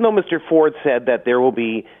 even though Mr. Ford said that there will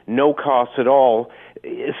be no cost at all,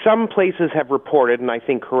 some places have reported, and I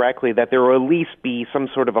think correctly, that there will at least be some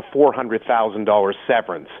sort of a $400,000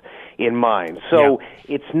 severance in mind. So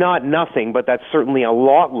it's not nothing, but that's certainly a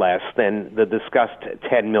lot less than the discussed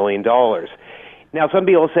 $10 million. Now, some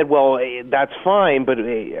people said, well, that's fine, but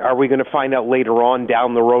are we going to find out later on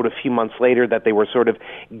down the road, a few months later, that they were sort of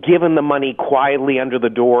given the money quietly under the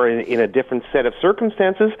door in a different set of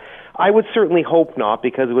circumstances? I would certainly hope not,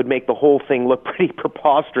 because it would make the whole thing look pretty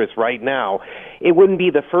preposterous right now. It wouldn't be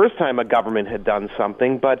the first time a government had done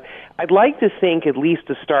something, but I'd like to think, at least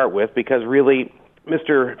to start with, because really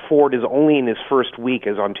Mr. Ford is only in his first week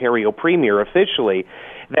as Ontario Premier officially,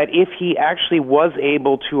 that if he actually was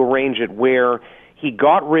able to arrange it where he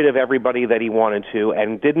got rid of everybody that he wanted to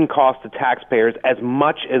and didn't cost the taxpayers as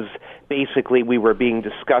much as basically we were being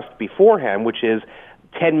discussed beforehand, which is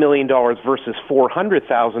 $10 million versus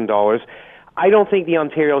 $400,000, I don't think the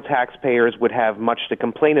Ontario taxpayers would have much to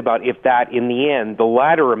complain about if that, in the end, the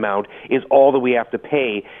latter amount is all that we have to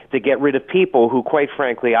pay to get rid of people who, quite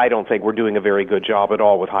frankly, I don't think we're doing a very good job at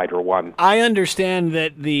all with Hydro One. I understand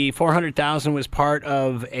that the $400,000 was part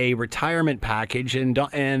of a retirement package, and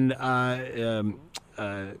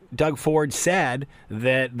Doug Ford said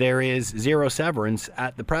that there is zero severance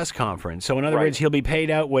at the press conference. So in other words, he'll be paid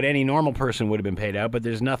out what any normal person would have been paid out, but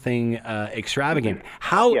there's nothing extravagant.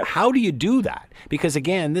 How do you do that? Because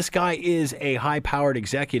again, this guy is a high-powered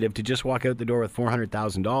executive to just walk out the door with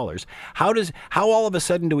 $400,000. How all of a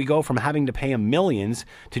sudden do we go from having to pay him millions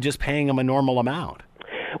to just paying him a normal amount?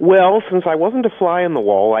 Well, since I wasn't a fly on the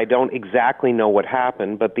wall, I don't exactly know what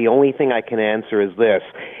happened, but the only thing I can answer is this.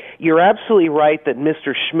 You're absolutely right that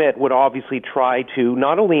Mr. Schmidt would obviously try to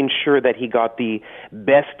not only ensure that he got the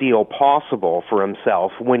best deal possible for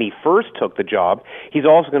himself when he first took the job, he's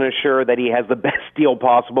also going to ensure that he has the best deal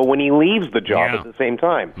possible when he leaves the job at the same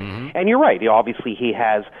time. Mm-hmm. And you're right, obviously he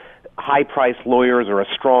has high-priced lawyers or a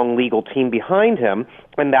strong legal team behind him,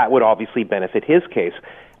 and that would obviously benefit his case.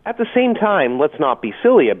 At the same time, let's not be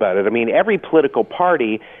silly about it. I mean, every political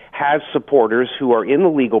party has supporters who are in the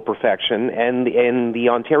legal profession, and the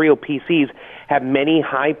Ontario PCs have many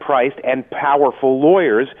high-priced and powerful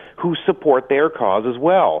lawyers who support their cause as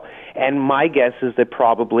well. And my guess is that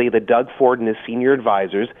probably the Doug Ford and his senior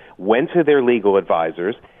advisors went to their legal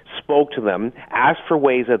advisors, spoke to them, asked for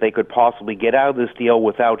ways that they could possibly get out of this deal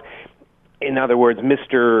without, in other words, we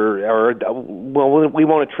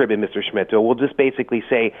won't attribute Mr. Schmidt to it. We'll just basically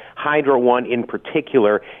say Hydro One in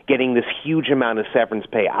particular getting this huge amount of severance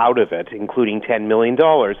pay out of it, including $10 million.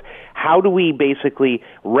 How do we basically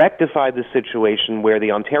rectify the situation where the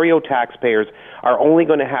Ontario taxpayers are only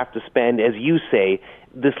going to have to spend, as you say,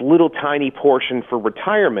 this little tiny portion for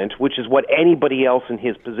retirement, which is what anybody else in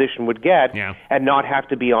his position would get, and not have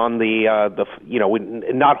to be on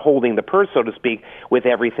not holding the purse, so to speak, with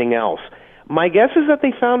everything else? My guess is that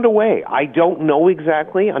they found a way. I don't know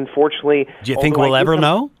exactly, unfortunately. Do you think we'll ever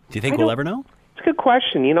know? Do you think we'll ever know? It's a good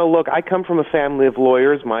question. You know, look, I come from a family of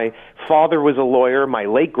lawyers. My father was a lawyer. My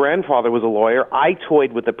late grandfather was a lawyer. I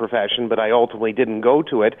toyed with the profession, but I ultimately didn't go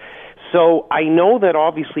to it. So I know that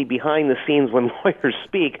obviously behind the scenes when lawyers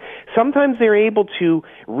speak, sometimes they're able to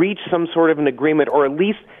reach some sort of an agreement or at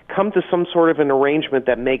least come to some sort of an arrangement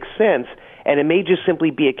that makes sense. And it may just simply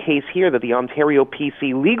be a case here that the Ontario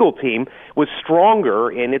PC legal team was stronger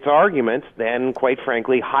in its arguments than, quite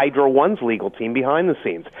frankly, Hydro One's legal team behind the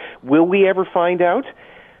scenes. Will we ever find out?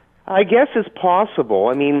 I guess it's possible.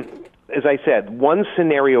 I mean, as I said, one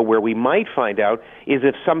scenario where we might find out is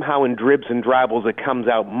if somehow in dribs and drabbles it comes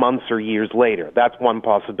out months or years later. That's one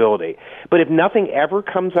possibility. But if nothing ever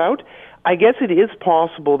comes out, I guess it is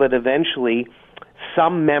possible that eventually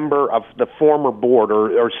some member of the former board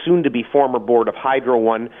or soon-to-be former board of Hydro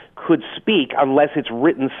One could speak unless it's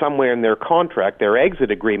written somewhere in their contract, their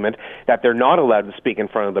exit agreement, that they're not allowed to speak in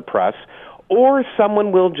front of the press. Or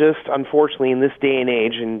someone will just, unfortunately, in this day and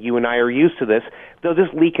age, and you and I are used to this, they'll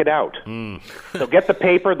just leak it out. They'll get the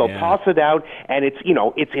paper, they'll toss it out, and it's, you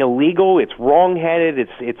know, it's illegal, it's wrong-headed,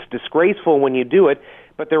 it's disgraceful when you do it.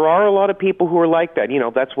 But there are a lot of people who are like that. You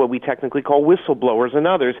know, that's what we technically call whistleblowers and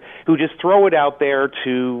others who just throw it out there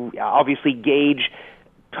to obviously gauge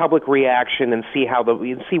public reaction and see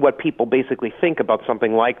what people basically think about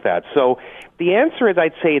something like that. So the answer is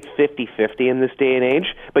I'd say it's 50-50 in this day and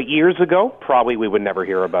age, but years ago, probably we would never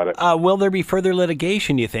hear about it. Will there be further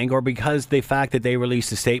litigation, you think, or because the fact that they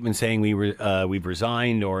released a statement saying we've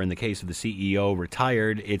resigned, or in the case of the CEO,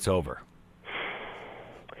 retired, it's over?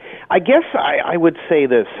 I guess I would say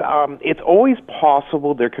this. It's always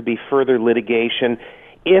possible there could be further litigation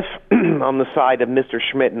if, on the side of Mr.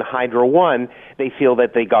 Schmidt and Hydro One, they feel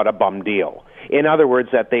that they got a bum deal. In other words,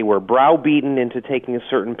 that they were browbeaten into taking a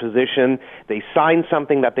certain position, they signed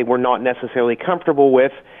something that they were not necessarily comfortable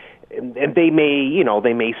with, and they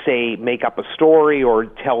may say, make up a story or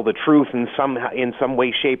tell the truth in some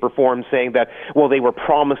way, shape, or form, saying that, well, they were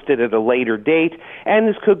promised it at a later date, and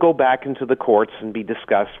this could go back into the courts and be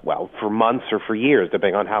discussed, well, for months or for years,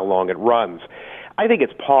 depending on how long it runs. I think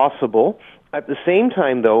it's possible. At the same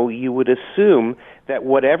time, though, you would assume that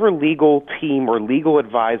whatever legal team or legal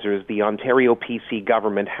advisors the Ontario PC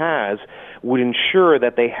government has would ensure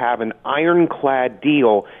that they have an ironclad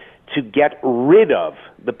deal to get rid of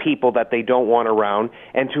the people that they don't want around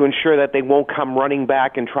and to ensure that they won't come running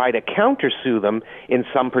back and try to countersue them in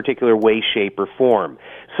some particular way, shape, or form.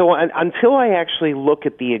 So until I actually look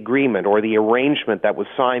at the agreement or the arrangement that was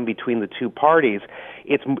signed between the two parties,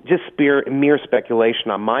 it's just mere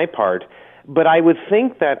speculation on my part. But I would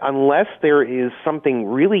think that unless there is something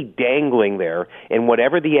really dangling there in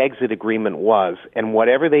whatever the exit agreement was and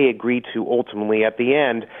whatever they agreed to ultimately at the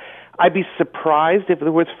end, I'd be surprised if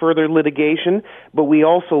there was further litigation, but we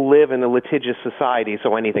also live in a litigious society,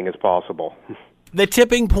 so anything is possible. The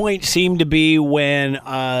tipping point seemed to be when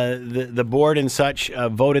the board and such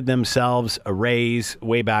voted themselves a raise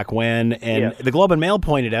way back when, and the Globe and Mail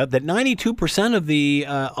pointed out that 92% of the,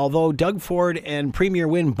 although Doug Ford and Premier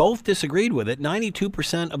Wynne both disagreed with it,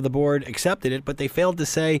 92% of the board accepted it, but they failed to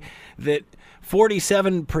say that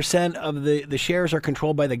 47% of the shares are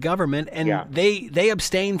controlled by the government, and they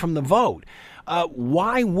abstained from the vote.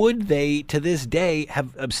 Why would they, to this day,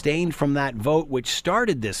 have abstained from that vote which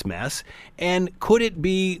started this mess? And could it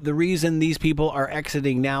be the reason these people are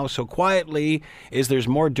exiting now so quietly is there's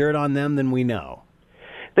more dirt on them than we know?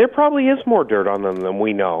 There probably is more dirt on them than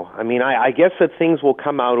we know. I mean, I guess that things will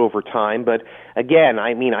come out over time, but again,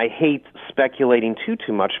 I mean, I hate speculating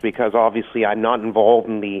too much because obviously I'm not involved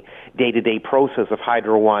in the day-to-day process of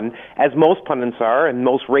Hydro One, as most pundits are and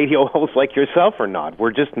most radio hosts like yourself are not.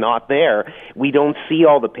 We're just not there. We don't see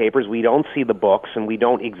all the papers, we don't see the books, and we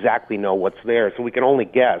don't exactly know what's there, so we can only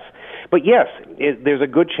guess. But yes, there's a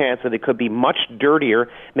good chance that it could be much dirtier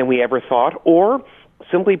than we ever thought, or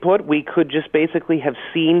simply put, we could just basically have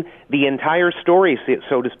seen the entire story,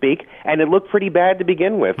 so to speak, and it looked pretty bad to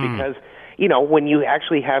begin with because, you know, when you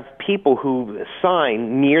actually have people who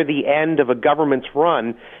sign near the end of a government's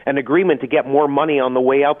run an agreement to get more money on the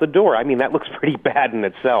way out the door, I mean, that looks pretty bad in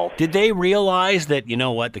itself. Did they realize that, you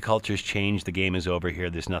know what, the culture's changed, the game is over here,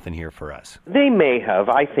 there's nothing here for us? They may have,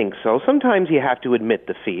 I think so. Sometimes you have to admit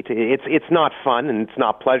defeat. It's not fun and it's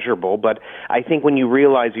not pleasurable, but I think when you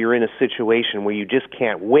realize you're in a situation where you just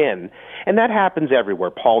can't win, and that happens everywhere,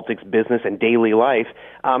 politics, business, and daily life,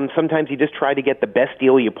 sometimes you just try to get the best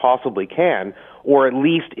deal you possibly can, or at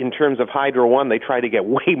least in terms of Hydro One, they try to get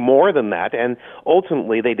way more than that, and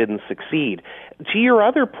ultimately they didn't succeed. To your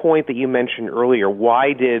other point that you mentioned earlier,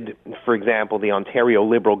 why did, for example, the Ontario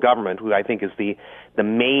Liberal government, who I think is the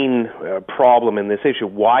main problem in this issue,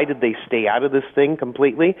 why did they stay out of this thing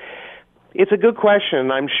completely? It's a good question.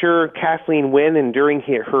 I'm sure Kathleen Wynne, and during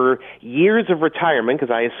her years of retirement,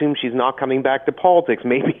 because I assume she's not coming back to politics,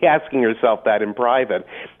 may be asking herself that in private,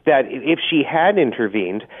 that if she had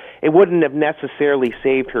intervened, it wouldn't have necessarily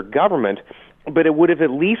saved her government, but it would have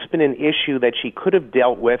at least been an issue that she could have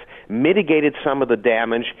dealt with, mitigated some of the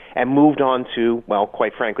damage, and moved on to, well,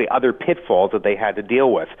 quite frankly, other pitfalls that they had to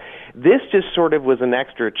deal with. This just sort of was an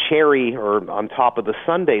extra cherry or on top of the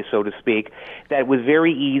sundae, so to speak, that was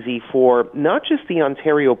very easy for not just the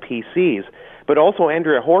Ontario PCs, but also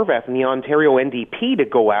Andrea Horwath and the Ontario NDP to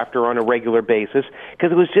go after on a regular basis,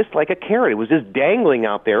 because it was just like a carrot. It was just dangling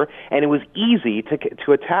out there, and it was easy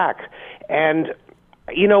to attack. And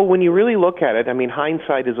you know, when you really look at it, I mean,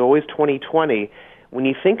 hindsight is always 20/20. When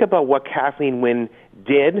you think about what Kathleen Wynne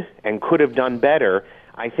did and could have done better,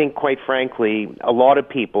 I think, quite frankly, a lot of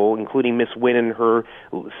people, including Miss Wynne and her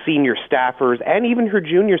senior staffers and even her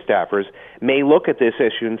junior staffers, may look at this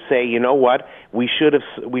issue and say, you know what, we should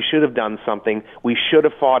have done something, we should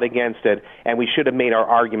have fought against it, and we should have made our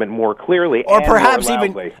argument more clearly, or and perhaps more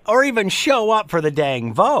loudly. even show up for the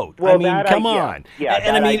dang vote. Well, I mean, come on. Yeah,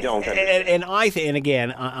 and that I mean, I don't understand. And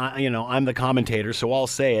again, you know, I'm the commentator, so I'll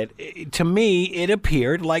say it. To me, it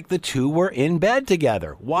appeared like the two were in bed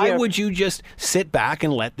together. Why would you just sit back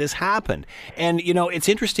and let this happen? And you know, it's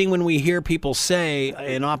interesting when we hear people say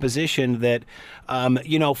in opposition that,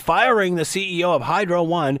 you know, firing the CEO of Hydro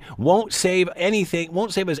One won't save us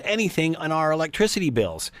anything on our electricity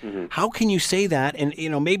bills. Mm-hmm. How can you say that? And you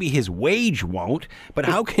know, maybe his wage won't, but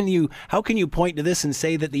how can you point to this and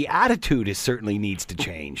say that the attitude certainly needs to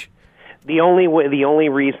change? The only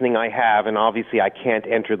reasoning I have, and obviously I can't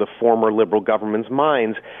enter the former Liberal government's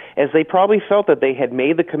minds, is they probably felt that they had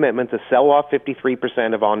made the commitment to sell off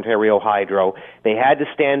 53% of Ontario Hydro. They had to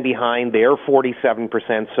stand behind their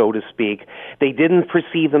 47%, so to speak. They didn't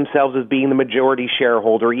perceive themselves as being the majority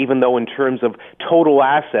shareholder, even though in terms of total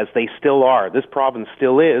assets they still are. This province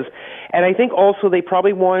still is. And I think also they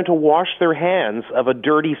probably wanted to wash their hands of a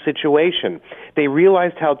dirty situation. They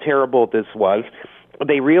realized how terrible this was.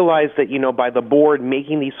 They realized that, you know, by the board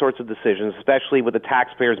making these sorts of decisions, especially with the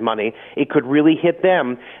taxpayers' money, it could really hit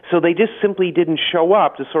them. So they just simply didn't show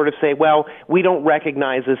up to sort of say, well, we don't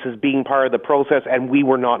recognize this as being part of the process and we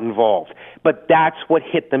were not involved. But that's what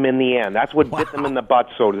hit them in the end. That's what bit them in the butt,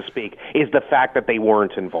 so to speak, is the fact that they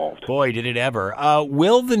weren't involved. Boy, did it ever.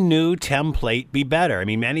 Will the new template be better? I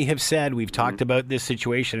mean, many have said, we've talked about this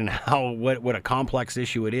situation and how what a complex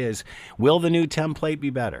issue it is. Will the new template be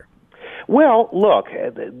better? Well, look,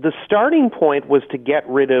 the starting point was to get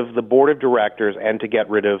rid of the board of directors and to get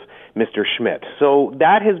rid of Mr. Schmidt. So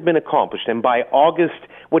that has been accomplished. And by August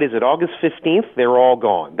 15th, they're all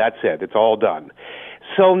gone. That's it. It's all done.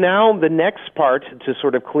 So now the next part to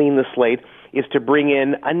sort of clean the slate is to bring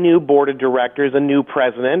in a new board of directors, a new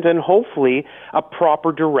president, and hopefully a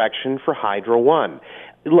proper direction for Hydro One.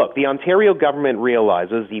 Look, the Ontario government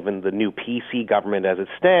realizes, even the new PC government as it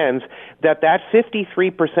stands, that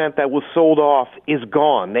 53% that was sold off is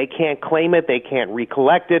gone. They can't claim it. They can't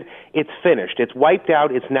recollect it. It's finished. It's wiped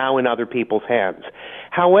out. It's now in other people's hands.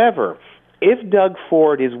 However, if Doug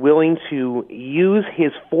Ford is willing to use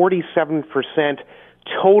his 47%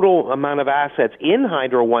 total amount of assets in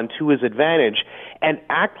Hydro One to his advantage and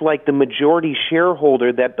act like the majority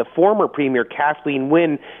shareholder that the former Premier Kathleen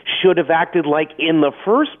Wynne should have acted like in the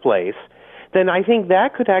first place, then I think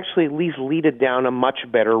that could actually at least lead it down a much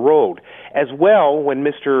better road. As well, when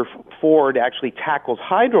Mr. Ford actually tackles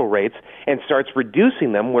hydro rates and starts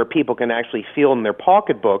reducing them where people can actually feel in their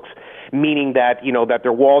pocketbooks, meaning that, you know, that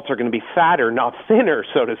their wallets are going to be fatter, not thinner,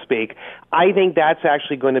 so to speak, I think that's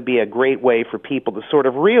actually going to be a great way for people to sort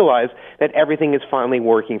of realize that everything is finally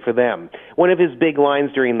working for them. One of his big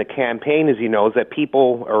lines during the campaign, as you know, is that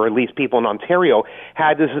people, or at least people in Ontario,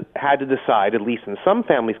 had to decide, at least in some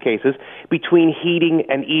families' cases, between heating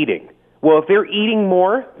and eating. Well, if they're eating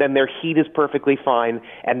more, then their heat is perfectly fine,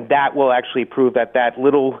 and that will actually prove that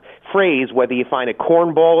little phrase, whether you find it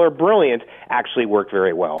cornball or brilliant, actually worked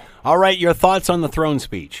very well. All right, your thoughts on the throne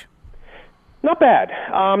speech? Not bad.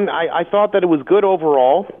 I thought that it was good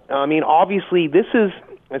overall. I mean, obviously, this is,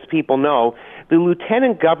 as people know, the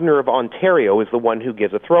Lieutenant Governor of Ontario is the one who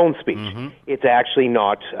gives a throne speech. Mm-hmm. It's actually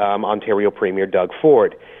not Ontario Premier Doug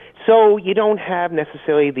Ford. So you don't have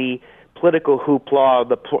necessarily the political hoopla,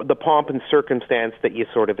 the pomp and circumstance that you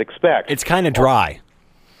sort of expect. It's kind of dry.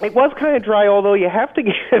 It was kind of dry, although you have to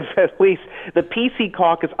give at least the PC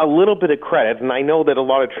caucus a little bit of credit, and I know that a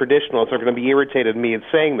lot of traditionalists are going to be irritated at me in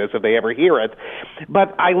saying this if they ever hear it,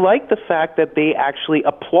 but I like the fact that they actually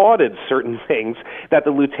applauded certain things that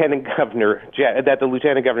the Lieutenant Governor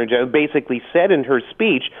basically said in her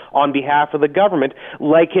speech on behalf of the government,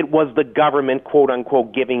 like it was the government,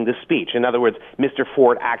 quote-unquote, giving the speech. In other words, Mr.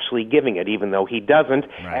 Ford actually giving it, even though he doesn't,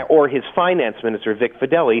 right. Or his finance minister, Vic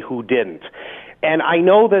Fedeli, who didn't. And I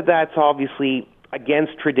know that that's obviously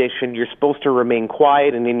against tradition. You're supposed to remain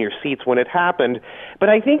quiet and in your seats when it happened. But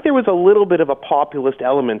I think there was a little bit of a populist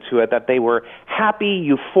element to it, that they were happy,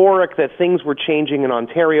 euphoric that things were changing in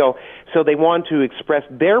Ontario, so they wanted to express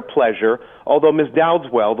their pleasure, although Ms.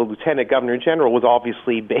 Dowdeswell, the Lieutenant Governor General, was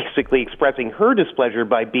obviously basically expressing her displeasure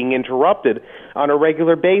by being interrupted on a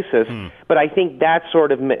regular basis. But I think that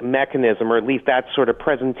sort of mechanism, or at least that sort of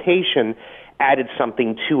presentation, added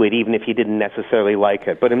something to it, even if you didn't necessarily like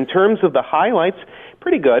it. But in terms of the highlights,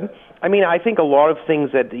 pretty good. I mean, I think a lot of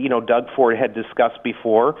things that, Doug Ford had discussed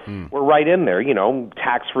before were right in there.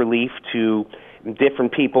 Tax relief to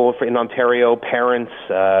different people in Ontario, parents,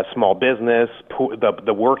 small business,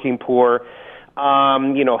 the working poor.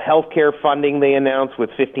 Healthcare funding they announced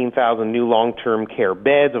with 15,000 new long-term care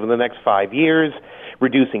beds over the next 5 years,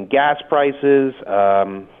 reducing gas prices,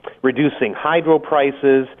 reducing hydro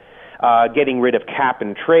prices, getting rid of cap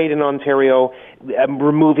and trade in Ontario,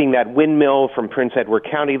 removing that windmill from Prince Edward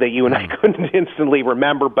County that you and I couldn't instantly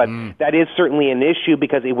remember, but that is certainly an issue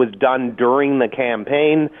because it was done during the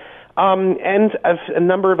campaign, and a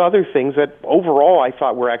number of other things that overall I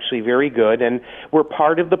thought were actually very good and were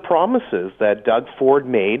part of the promises that Doug Ford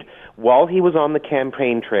made while he was on the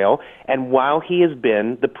campaign trail and while he has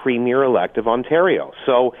been the Premier-elect of Ontario.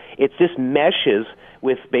 So it just meshes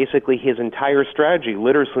with basically his entire strategy,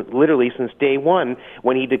 literally since day one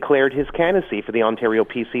when he declared his candidacy for the Ontario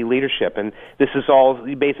PC leadership. And this is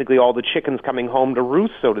basically all the chickens coming home to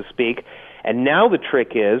roost, so to speak. And now the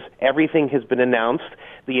trick is everything has been announced.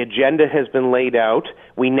 The agenda has been laid out.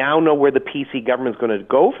 We now know where the PC government is going to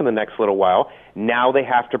go for the next little while. Now they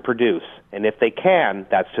have to produce. And if they can,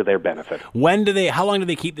 that's to their benefit. How long do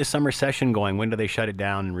they keep the summer session going? When do they shut it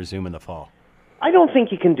down and resume in the fall? I don't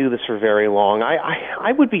think you can do this for very long.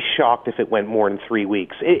 I would be shocked if it went more than 3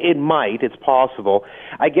 weeks. It might. It's possible.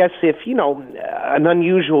 I guess if, an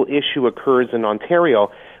unusual issue occurs in Ontario,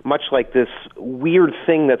 much like this weird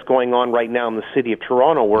thing that's going on right now in the city of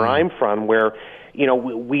Toronto, where I'm from, where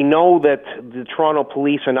we know that the Toronto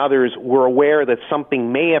police and others were aware that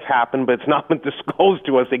something may have happened, but it's not been disclosed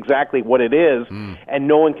to us exactly what it is, and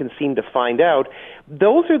no one can seem to find out.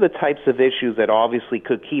 Those are the types of issues that obviously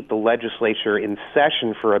could keep the legislature in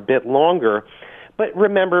session for a bit longer. But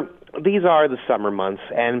remember, these are the summer months,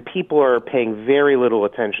 and people are paying very little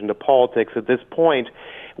attention to politics at this point.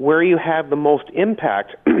 Where you have the most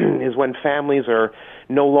impact is when families are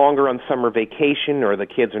no longer on summer vacation or the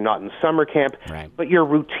kids are not in summer camp, right, but your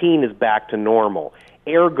routine is back to normal.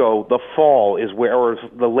 Ergo, the fall is where, or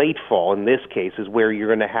the late fall in this case, is where you're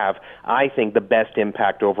going to have, I think, the best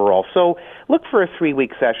impact overall. So look for a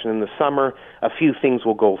 3-week session in the summer. A few things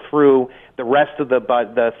will go through. The rest of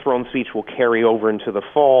the throne speech will carry over into the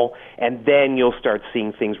fall, and then you'll start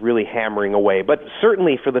seeing things really hammering away. But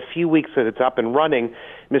certainly for the few weeks that it's up and running,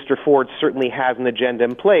 Mr. Ford certainly has an agenda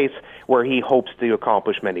in place where he hopes to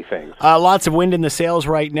accomplish many things. Lots of wind in the sails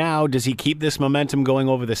right now. Does he keep this momentum going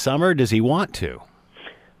over the summer? Does he want to?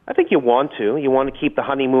 I think you want to. You want to keep the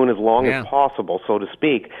honeymoon as long as possible, so to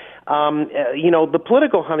speak. The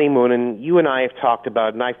political honeymoon, and you and I have talked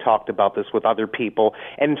about, and I've talked about this with other people,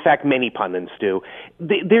 and in fact many pundits do.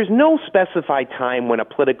 There's no specified time when a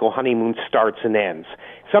political honeymoon starts and ends.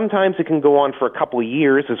 Sometimes it can go on for a couple of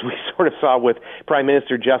years, as we sort of saw with Prime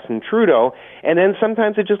Minister Justin Trudeau, and then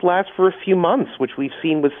sometimes it just lasts for a few months, which we've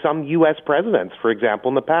seen with some U.S. presidents, for example,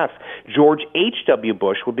 in the past. George H.W.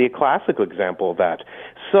 Bush would be a classic example of that.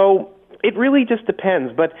 So it really just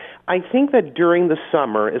depends, but I think that during the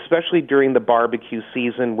summer, especially during the barbecue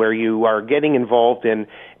season where you are getting involved in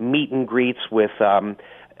meet and greets with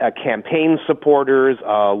campaign supporters,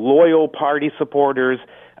 loyal party supporters,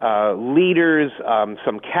 leaders,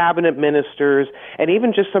 some cabinet ministers, and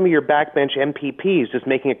even just some of your backbench MPPs just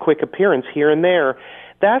making a quick appearance here and there,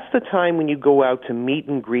 that's the time when you go out to meet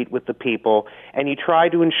and greet with the people and you try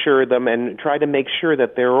to ensure them and try to make sure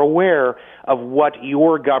that they're aware of what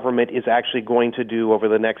your government is actually going to do over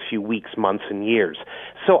the next few weeks, months, and years.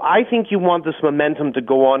 So I think you want this momentum to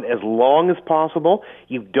go on as long as possible.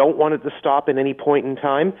 You don't want it to stop at any point in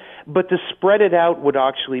time, but to spread it out would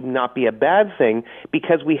actually not be a bad thing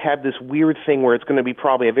because we have this weird thing where it's going to be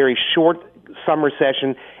probably a very short summer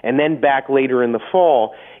session and then back later in the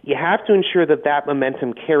fall, you have to ensure that that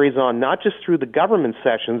momentum carries on, not just through the government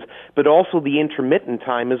sessions, but also the intermittent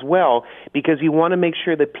time as well, because you want to make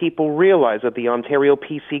sure that people realize that the Ontario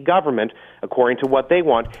PC government, according to what they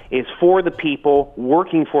want, is for the people,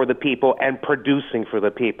 working for the people, and producing for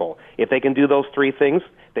the people. If they can do those three things,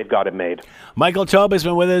 they've got it made. Michael Taube has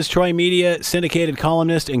been with us, Troy Media, syndicated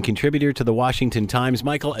columnist and contributor to the Washington Times.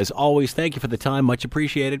 Michael, as always, thank you for the time. Much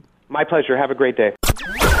appreciated. My pleasure. Have a great day.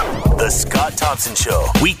 The Scott Thompson Show,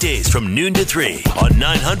 weekdays from noon to 3 on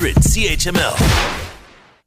 900 CHML.